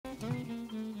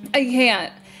I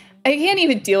can't. I can't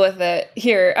even deal with it.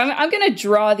 Here, I'm gonna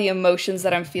draw the emotions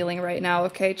that I'm feeling right now,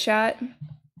 okay, chat?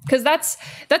 Because that's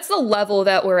the level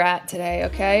that we're at today,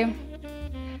 okay?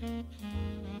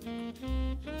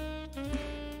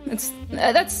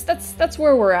 That's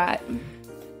where we're at.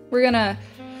 We're gonna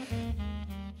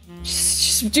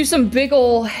just do some big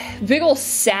ol'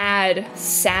 sad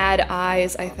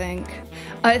eyes, I think.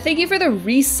 Thank you for the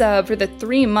resub for the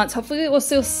 3 months. Hopefully we'll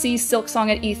still see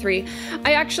Silksong at E3.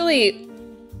 I actually,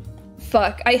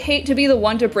 fuck, I hate to be the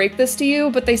one to break this to you,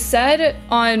 but they said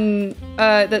on,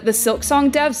 the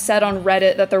Silksong devs said on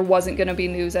Reddit that there wasn't gonna be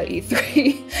news at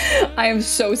E3. I am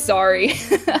so sorry.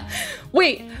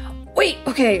 Wait,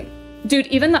 okay. Dude,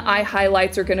 even the eye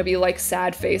highlights are gonna be like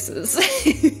sad faces.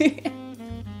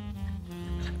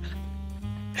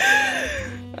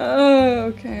 Oh,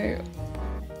 okay.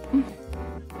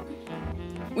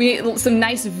 We need some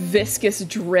nice viscous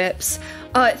drips.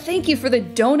 Thank you for the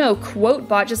Dono quote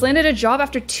bot. Just landed a job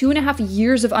after 2.5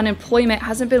 years of unemployment.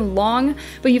 Hasn't been long,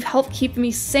 but you've helped keep me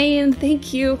sane.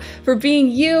 Thank you for being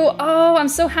you. Oh, I'm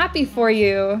so happy for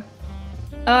you.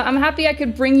 I'm happy I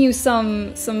could bring you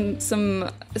some good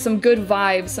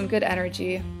vibes, some good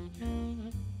energy.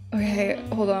 Okay,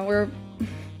 hold on.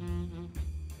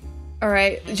 All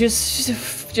right, just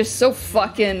so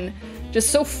fucking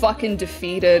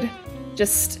defeated.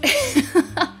 Just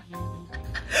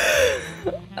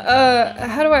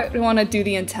how do I want to do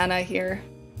the antenna here?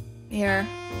 Here.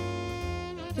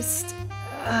 Just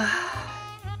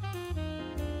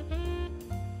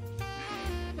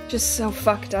so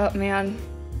fucked up, man.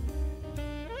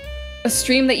 A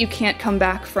stream that you can't come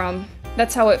back from.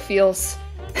 That's how it feels.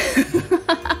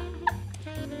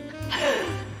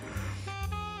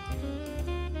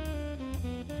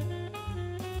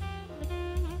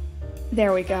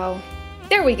 There we go.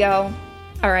 There we go.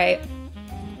 All right.